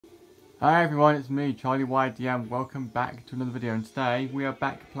Hi everyone, it's me, Charlie YDM. Welcome back to another video, and today we are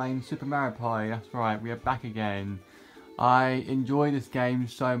back playing Super Mario Party. That's right, we are back again. I enjoy this game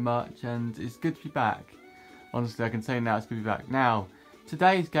so much and it's good to be back. Honestly, I can say now it's good to be back. Now,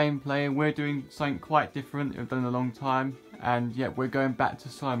 today's gameplay, we're doing something quite different we've done in a long time, and yet we're going back to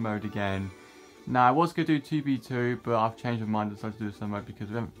solo mode again. Now, I was going to do 2v2, but I've changed my mind and decided to do solo mode because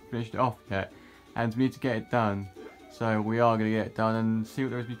we haven't finished it off yet, and we need to get it done. So we are going to get it done and see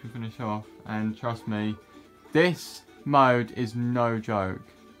what there is we can finish off. And trust me, this mode is no joke.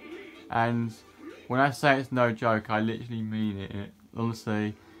 And when I say it's no joke, I literally mean it.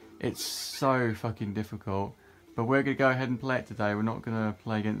 Honestly, it's so fucking difficult. But we're going to go ahead and play it today. We're not going to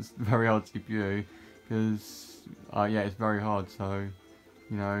play against very hard CPU. Because, yeah, it's very hard. So,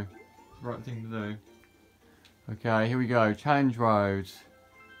 you know, it's the right thing to do. Okay, here we go. Challenge Road.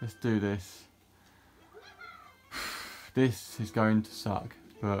 Let's do this. This is going to suck,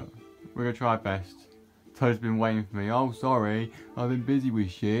 but we're going to try our best. Toad's been waiting for me. Oh, sorry, I've been busy with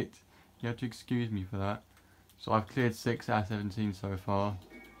shit. You have to excuse me for that. So I've cleared 6 out of 17 so far.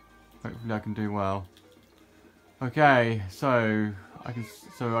 Hopefully I can do well. Okay, so I can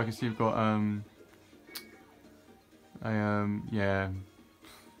see we've got yeah,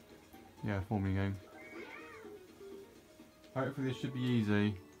 forming game. Hopefully this should be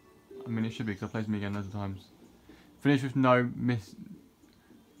easy. I mean, it should be because I've played me again loads of times. Finish with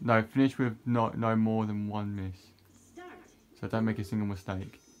finish with no more than one miss. So don't make a single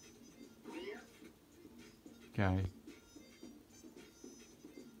mistake. Okay.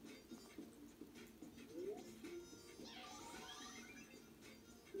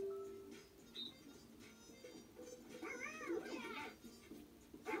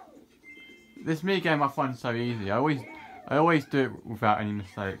 This mini game I find so easy. I always do it without any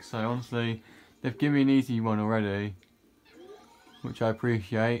mistakes. So honestly, they've given me an easy one already, which I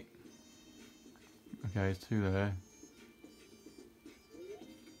appreciate. Okay, there's 2 there.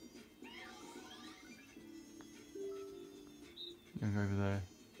 Going over there.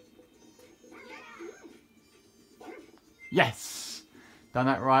 Yes! Done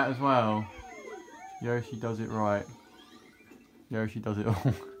that right as well. Yoshi does it right. Yoshi does it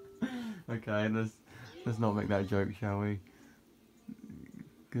all. Okay, let's not make that joke, shall we?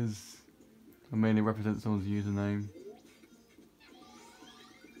 Because I mean, it represents someone's username.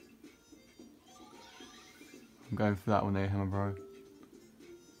 I'm going for that one there, Hammer Bro.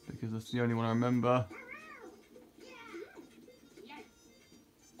 Because that's the only one I remember.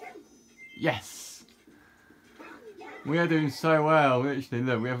 Yes! We are doing so well. Literally,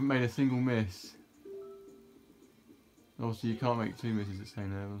 look, we haven't made a single miss. Obviously, you can't make 2 misses, it's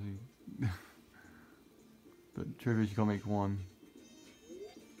saying there, obviously. But the truth is, you can't make 1.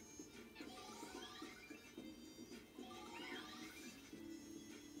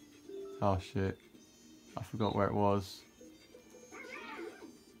 Oh shit, I forgot where it was.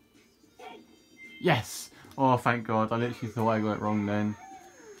 Yes! Oh, thank God, I literally thought I got it wrong then.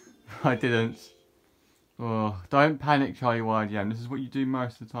 I didn't. Oh, don't panic, Charlie YDM. This is what you do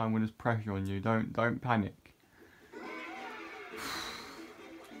most of the time when there's pressure on you. Don't panic.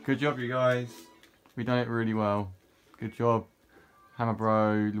 Good job, you guys. We done it really well. Good job, Hammer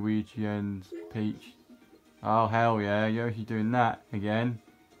Bro, Luigi and Peach. Oh, hell yeah, Yoshi doing that again.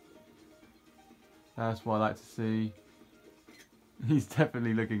 That's what I like to see. He's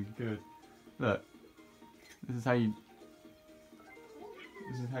definitely looking good. Look, this is how you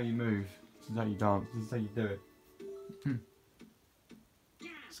move. This is how you dance. This is how you do it.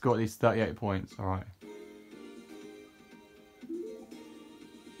 It's got these 38 points. All right.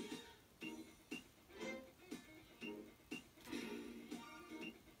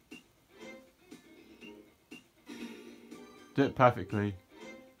 Do it perfectly.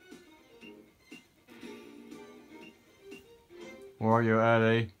 Or are you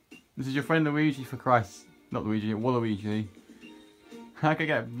early? This is your friend Luigi, for Christ. Not Luigi, Waluigi. How can I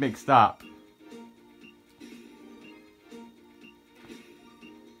get mixed up?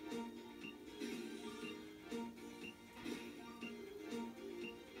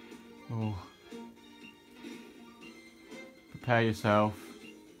 Oh. Prepare yourself.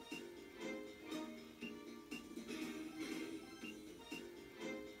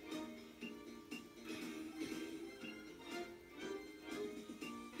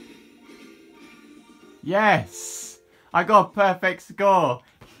 Yes! I got a perfect score!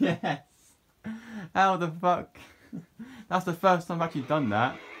 Yes! How the fuck? That's the first time I've actually done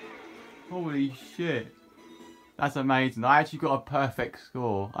that. Holy shit. That's amazing. I actually got a perfect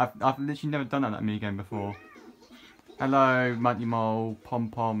score. I've literally never done that in that minigame before. Hello, Monty Mole, Pom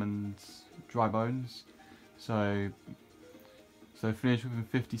Pom and Dry Bones. So So finish within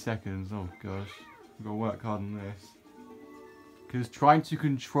 50 seconds. Oh gosh. We've got to work hard on this. Because trying to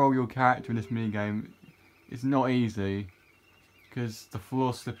control your character in this minigame is not easy. Because the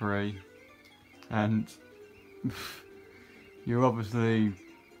floor's slippery. And you obviously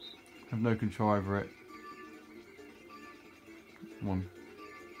have no control over it. Come on.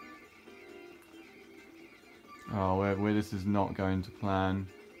 Oh, where this is not going to plan.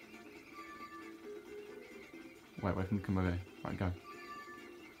 Wait for them to come over here. Right, go.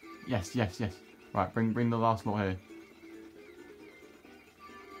 Yes, yes, yes. Right, bring the last lot here.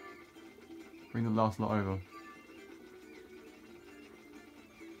 Bring the last lot over.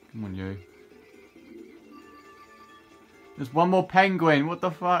 Come on, you. There's one more penguin. What the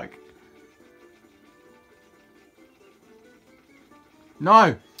fuck?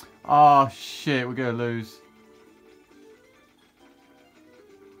 No! Oh, shit. We're going to lose.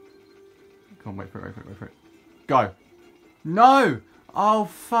 Come on, wait for it. Go. No! Oh,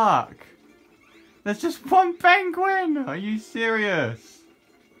 fuck. There's just one penguin. Are you serious?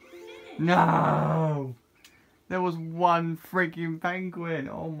 No! There was one freaking penguin.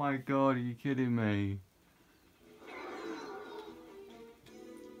 Oh my god, are you kidding me?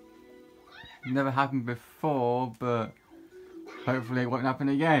 Never happened before, but hopefully it won't happen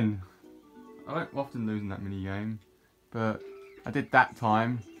again. I don't often lose in that mini game, but I did that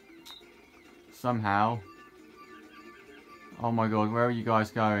time. Somehow. Oh my god, where are you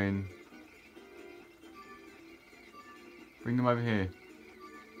guys going? Bring them over here.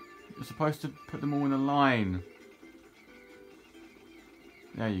 You're supposed to put them all in a line.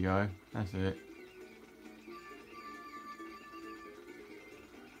 There you go. That's it.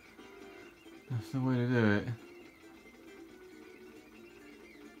 That's the way to do it.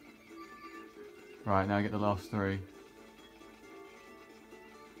 Right, now get the last three.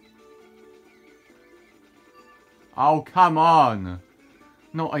 Oh, come on!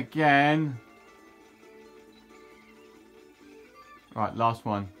 Not again! Right, last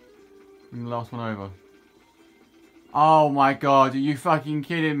one. Bring the last one over. Oh my god, are you fucking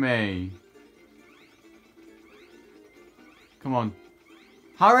kidding me? Come on.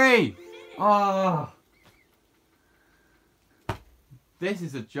 Hurry! Oh! This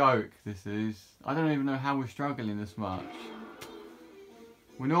is a joke, this is. I don't even know how we're struggling this much.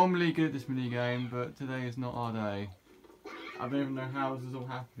 We're normally good at this minigame, but today is not our day. I don't even know how this is all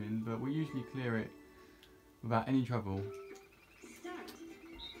happening, but we usually clear it without any trouble.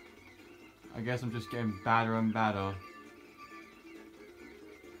 I guess I'm just getting badder and badder.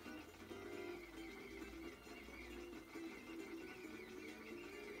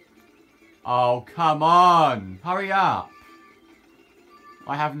 Oh, come on! Hurry up!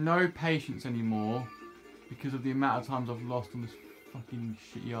 I have no patience anymore because of the amount of times I've lost on this fucking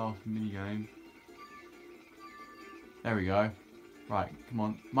shitty ass minigame. There we go. Right, come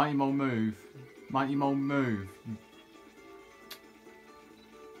on. Mighty Mole move. Mighty Mole move.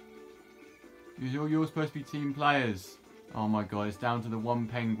 You're supposed to be team players. Oh my god, it's down to the one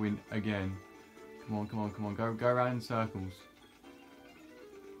penguin again. Come on, come on, come on. Go around in circles.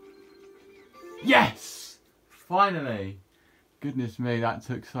 Yes! Finally! Goodness me, that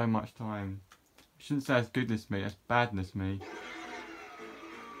took so much time. I shouldn't say that's goodness me, that's badness me.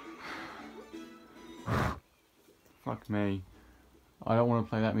 Fuck me. I don't want to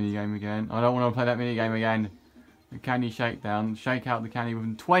play that minigame again. I don't want to play that minigame again. The candy shakedown. Shake out the candy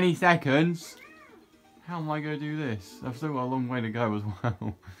within 20 seconds. How am I going to do this? I've still got a long way to go as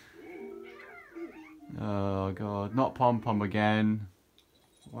well. Oh god. Not Pom Pom again.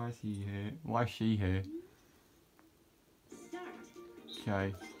 Why is he here? Why is she here?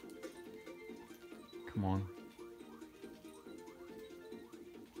 Okay. Come on.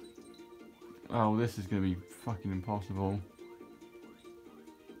 Oh, this is going to be fucking impossible.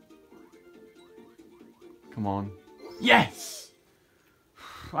 Come on. Yes!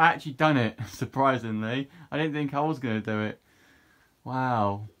 I actually done it, surprisingly. I didn't think I was going to do it.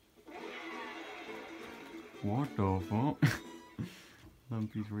 Wow. What the fuck?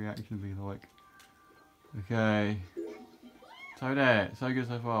 Lumpy's reaction be like. Okay. So there. So good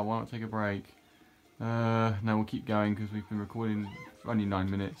so far. Why not take a break? No, we'll keep going because we've been recording for only 9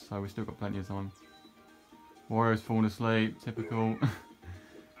 minutes, so we've still got plenty of time. Wario's fallen asleep. Typical.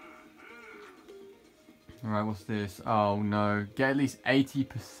 Alright, what's this? Oh no. Get at least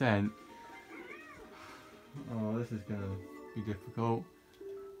 80%. Oh, this is going to be difficult.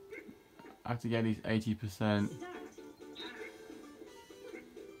 I have to get at least 80%.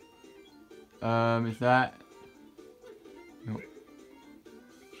 Is that... Oh.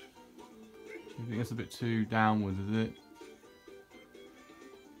 I think that's a bit too downwards, is it?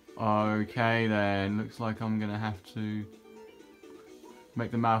 Okay then. Looks like I'm going to have to...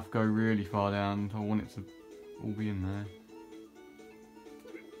 Make the mouth go really far down. I want it to all be in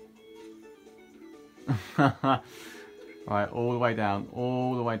there. Right, all the way down.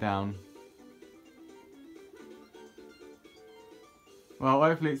 All the way down. Well,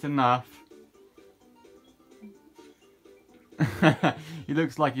 hopefully it's enough. He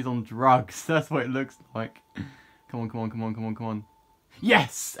looks like he's on drugs. That's what it looks like. Come on, come on, come on, come on, come on.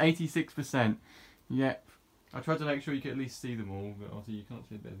 Yes! 86%. Yep. I tried to make sure you could at least see them all, but obviously you can't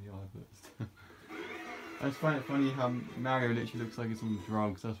see a bit of the eye. But I just find it funny how Mario literally looks like he's on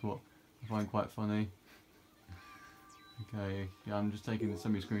drugs. That's what I find quite funny. Okay, yeah, I'm just taking so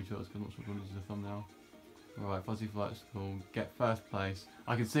many screenshots because I'm not sure if this is a thumbnail. Alright, Fuzzy Flight School, get first place.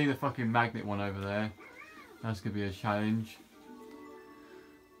 I can see the fucking magnet one over there. That's gonna be a challenge.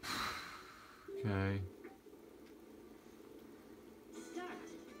 Okay.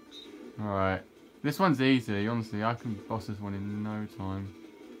 Alright. This one's easy, honestly. I can boss this one in no time.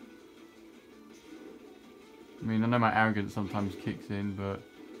 I mean, I know my arrogance sometimes kicks in, but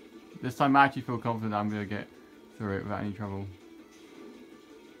this time I actually feel confident that I'm gonna get through it without any trouble.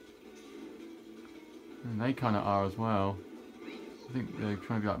 And they kind of are as well. I think they're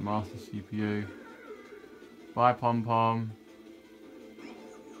trying to be like Master CPU. Bye Pom Pom.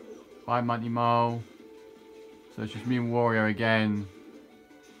 Bye Monty Mole. So it's just me and Wario again.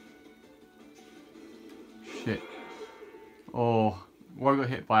 Shit. Oh, Wario got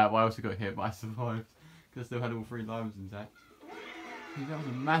hit by it, but I also got hit, but I survived. Because I still had all 3 lives intact. That was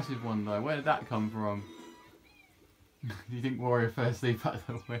a massive one though. Where did that come from? Do you think Wario fell asleep at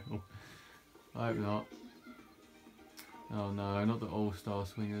the wheel? I hope not. Oh no, not the All-Star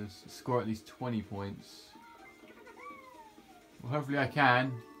Swingers. Score at least 20 points. Well, hopefully I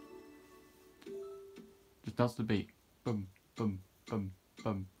can. Just dance the beat. Boom, boom, boom,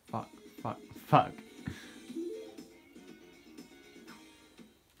 boom. Fuck, fuck, fuck.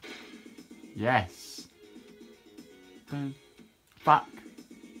 Yes. Dun. Fuck.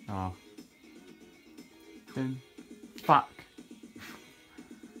 Oh. Dun. Fuck.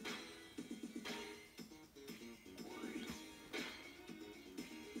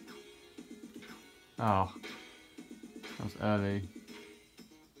 Oh. That was early.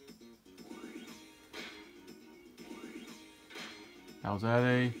 That was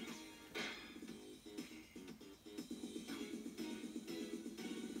early.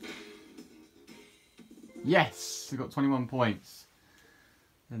 Yes! We got 21 points.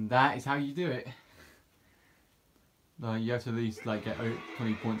 And that is how you do it. You have to at least like get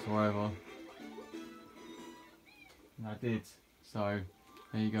 20 points or over. And I did. So,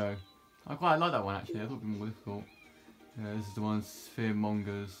 there you go. I quite like that one actually. I thought it would be more difficult. Yeah, this is the one, Sphere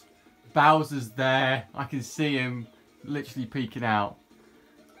Mongers. Bowser's there. I can see him literally peeking out.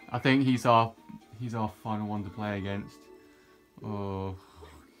 I think he's our final one to play against. Oh,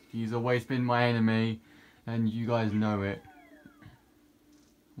 he's always been my enemy, and you guys know it.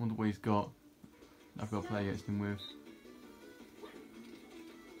 Wonder what he's got. I've got to play against him with.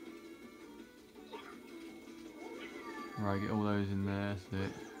 Right, get all those in there. That's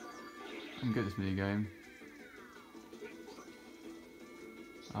it. I'm good at this mini game.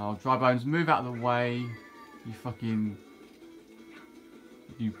 Oh, Dry Bones, move out of the way. You fucking...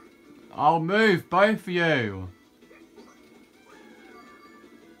 You... I'll move, both of you!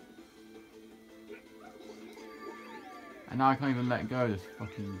 And now I can't even let go of this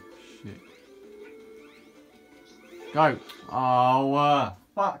fucking shit. Go! Oh,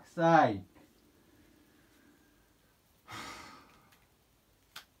 fuck's sake!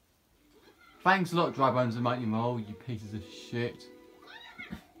 Thanks a lot, Dry Bones and Mighty Mole, you pieces of shit.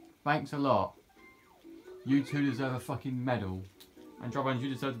 Thanks a lot. You two deserve a fucking medal. And Dry Bones, you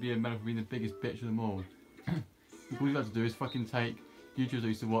deserve to be a medal for being the biggest bitch of them all. All you got to do is fucking take YouTubers I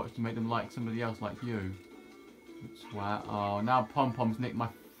used to watch to make them like somebody else like you. Swat. Oh, now Pom Pom's nicked my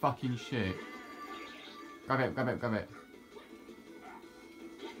fucking shit. Grab it, grab it, grab it.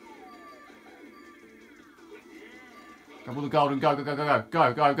 Grab all the gold and go, go, go, go, go,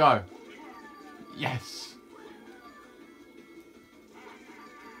 go, go, go. Yes.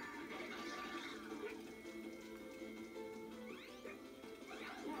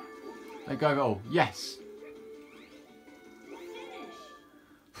 Let go of it all. Yes.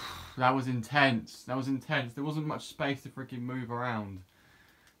 That was intense. That was intense. There wasn't much space to freaking move around.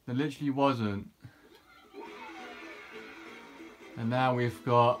 There literally wasn't. And now we've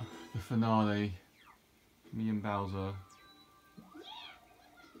got the finale. Me and Bowser.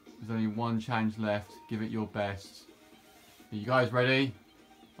 There's only one challenge left. Give it your best. Are you guys ready?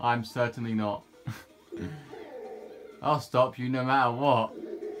 I'm certainly not. I'll stop you no matter what.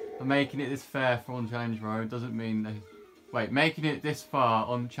 For making it this fair for on Challenge Road doesn't mean Wait, making it this far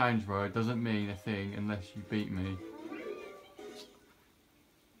on Challenge Road doesn't mean a thing unless you beat me.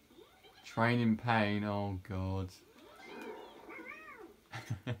 Train in pain, oh god.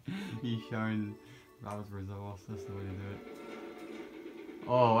 He's showing Bowser resource, that's the way to do it.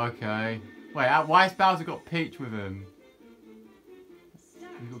 Oh, okay. Wait, why has Bowser got Peach with him?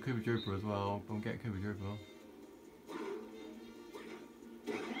 He's got Koopa Troopa as well. I'm getting Koopa Troopa.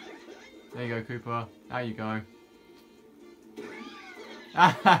 There you go, Koopa. There you go.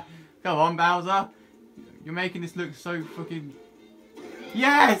 Come on, Bowser. You're making this look so fucking...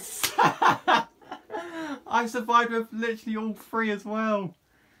 Yes! I survived with literally all three as well.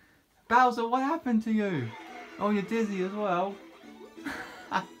 Bowser, what happened to you? Oh, you're dizzy as well.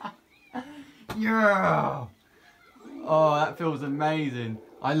 Yeah! Oh, that feels amazing.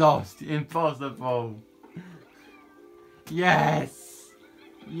 I lost. Impossible. Yes!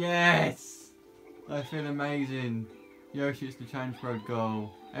 Yes! I feel amazing. Yoshi, it's the Challenge Road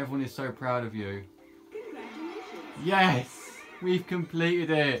goal. Everyone is so proud of you. Yes! We've completed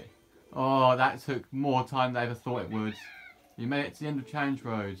it. Oh, that took more time than I ever thought it would. You made it to the end of Challenge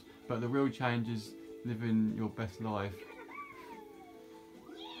Road, but the real challenge is living your best life.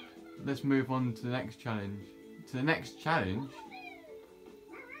 Let's move on to the next challenge. To the next challenge?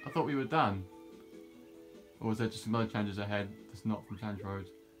 I thought we were done. Or was there just some other challenges ahead that's not from Challenge Road?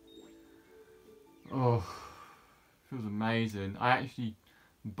 Oh, feels amazing. I actually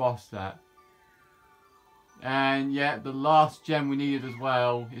bossed that. And yeah, the last gem we needed as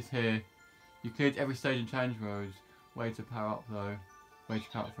well is here. You cleared every stage in Challenge Road. Way to power up though. Way to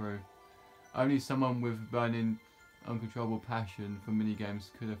power through. Only someone with burning uncontrollable passion for minigames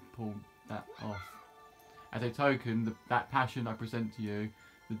could have pulled that off. As a token, that passion I present to you,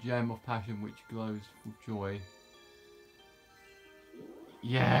 the gem of passion which glows with joy.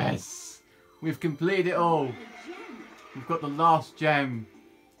 Yes! We've completed it all! We've got the last gem.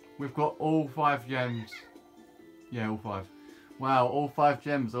 We've got all 5 gems. Yeah, all 5. Wow, all 5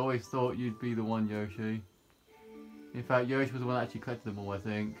 gems. I always thought you'd be the one, Yoshi. In fact, Yoshi was the one that actually collected them all, I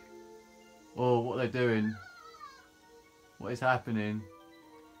think. Oh, what are they doing? What is happening?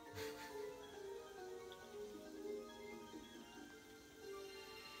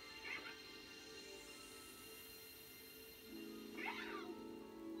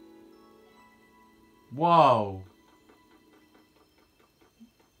 Whoa!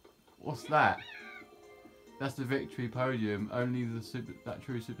 What's that? That's the victory podium. Only that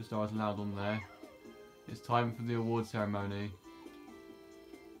true superstar is allowed on there. It's time for the award ceremony.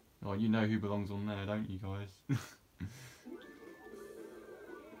 Oh, you know who belongs on there, don't you guys?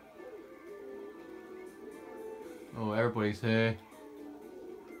 Oh, everybody's here.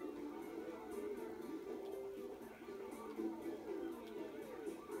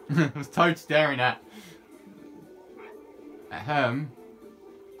 I was Toad staring at him.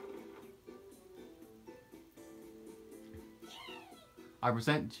 I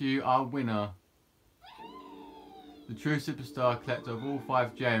present to you our winner. The true superstar collector of all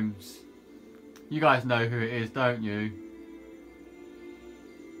 5 gems. You guys know who it is, don't you?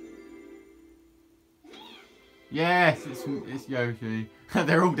 Yes, it's Yoshi.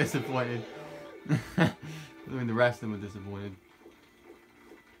 They're all disappointed. I mean, the rest of them are disappointed.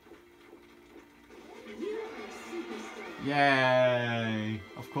 Yay!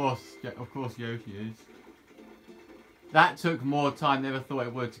 Of course Yoshi is. That took more time than I ever thought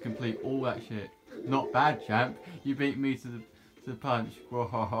it would to complete all that shit. Not bad, champ. You beat me to the punch.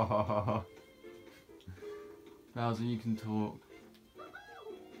 Bowser, you can talk.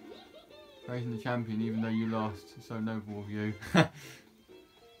 Praising the champion even though you lost. So noble of you.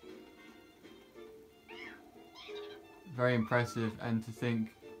 Very impressive, and to think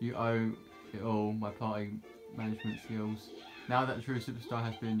you owe it all my party management skills. Now that the true superstar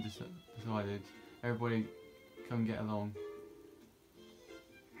has been decided, everybody come get along.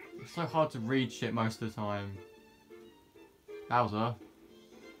 It's so hard to read shit most of the time. Bowser,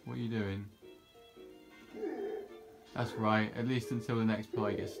 what are you doing? That's right, at least until the next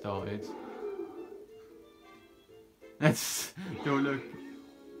party gets started. Let's go look.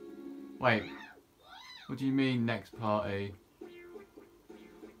 Wait, what do you mean next party?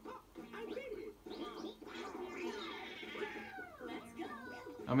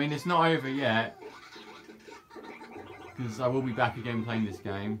 I mean, it's not over yet. Because I will be back again playing this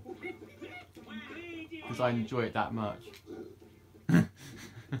game. Because I enjoy it that much.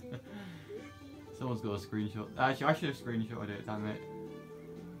 Someone's got a screenshot. Actually, I should have screenshotted it, damn it.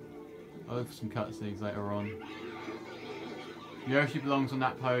 I'll look for some cutscenes later on. Yoshi belongs on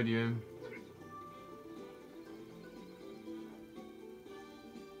that podium.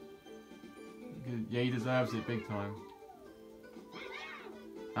 Yeah, he deserves it big time.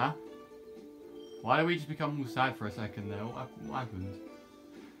 Huh? Why did we just become all sad for a second there? What happened?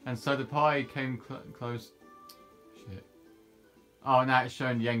 And so the pie came close. Shit. Oh, now it's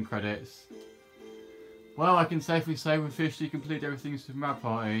showing the end credits. Well, I can safely say we've officially completed everything in Super Mario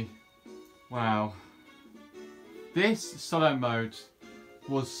Party. Wow. This solo mode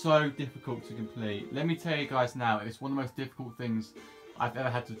was so difficult to complete. Let me tell you guys now, it's one of the most difficult things I've ever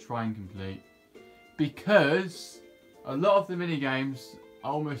had to try and complete. Because a lot of the minigames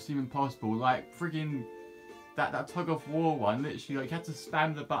almost seem impossible. Like friggin' that tug of war one, literally like you had to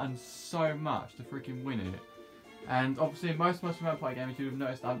spam the button so much to freaking win it. And obviously in most Mario Party games you'd have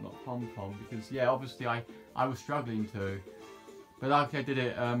noticed I'm not pom-pom because yeah, obviously I was struggling to. But like I did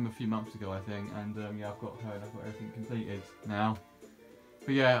it a few months ago I think, and yeah, I've got everything completed now.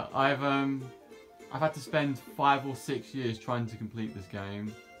 But yeah, I've had to spend 5 or 6 years trying to complete this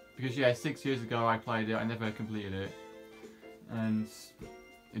game. Because yeah, 6 years ago I played it, I never completed it. And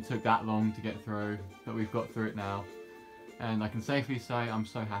it took that long to get through, but we've got through it now. And I can safely say I'm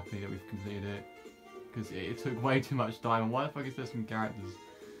so happy that we've completed it. Because it took way too much time, and why the fuck is there some characters?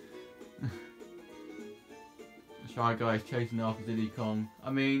 Shy Guy's chasing after Diddy Kong.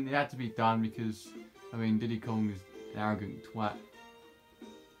 I mean, it had to be done because, I mean, Diddy Kong is an arrogant twat.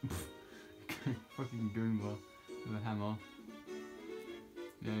 Fucking Goomba with a hammer.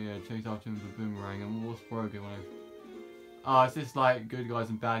 Yeah, chase after him with a boomerang, and what's broken when I... Oh, it's just like good guys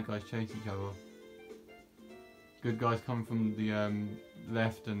and bad guys chase each other. Good guys come from the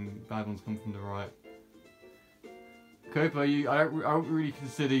left and bad ones come from the right. Koopa, I don't really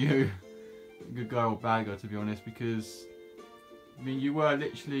consider you a good guy or bad guy to be honest, because I mean you were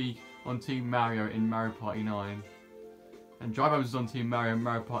literally on Team Mario in Mario Party 9, and Dry Bones was on Team Mario in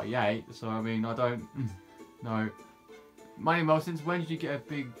Mario Party 8. So I mean I don't know. Money, since when did you get a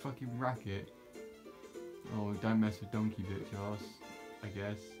big fucking racket? Oh, don't mess with Donkey bitch ass, I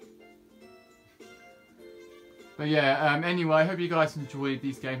guess. But yeah, anyway, I hope you guys enjoyed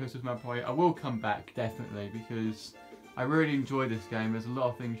these gameplays with Mario Party. I will come back, definitely, because I really enjoy this game. There's a lot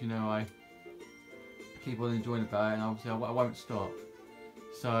of things, you know, I keep on enjoying about it, and obviously I won't stop.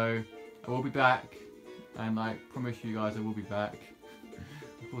 So, I will be back, and I promise you guys I will be back.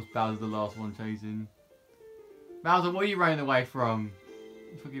 Of course, Bowser's the last one chasing. Bowser, what are you running away from?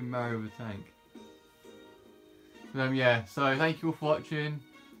 Fucking Mario with a tank. Yeah, so thank you all for watching.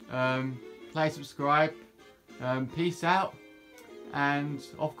 Play, subscribe. Peace out. And,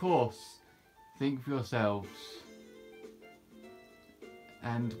 of course, think for yourselves.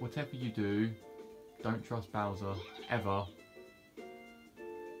 And whatever you do, don't trust Bowser. Ever.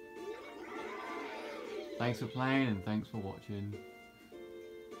 Thanks for playing and thanks for watching.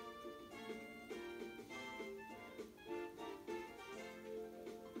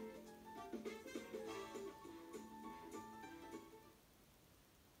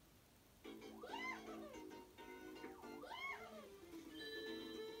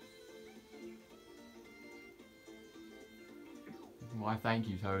 Well, I thank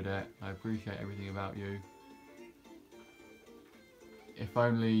you, Toadette. I appreciate everything about you. If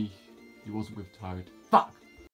only you wasn't with Toad. Fuck!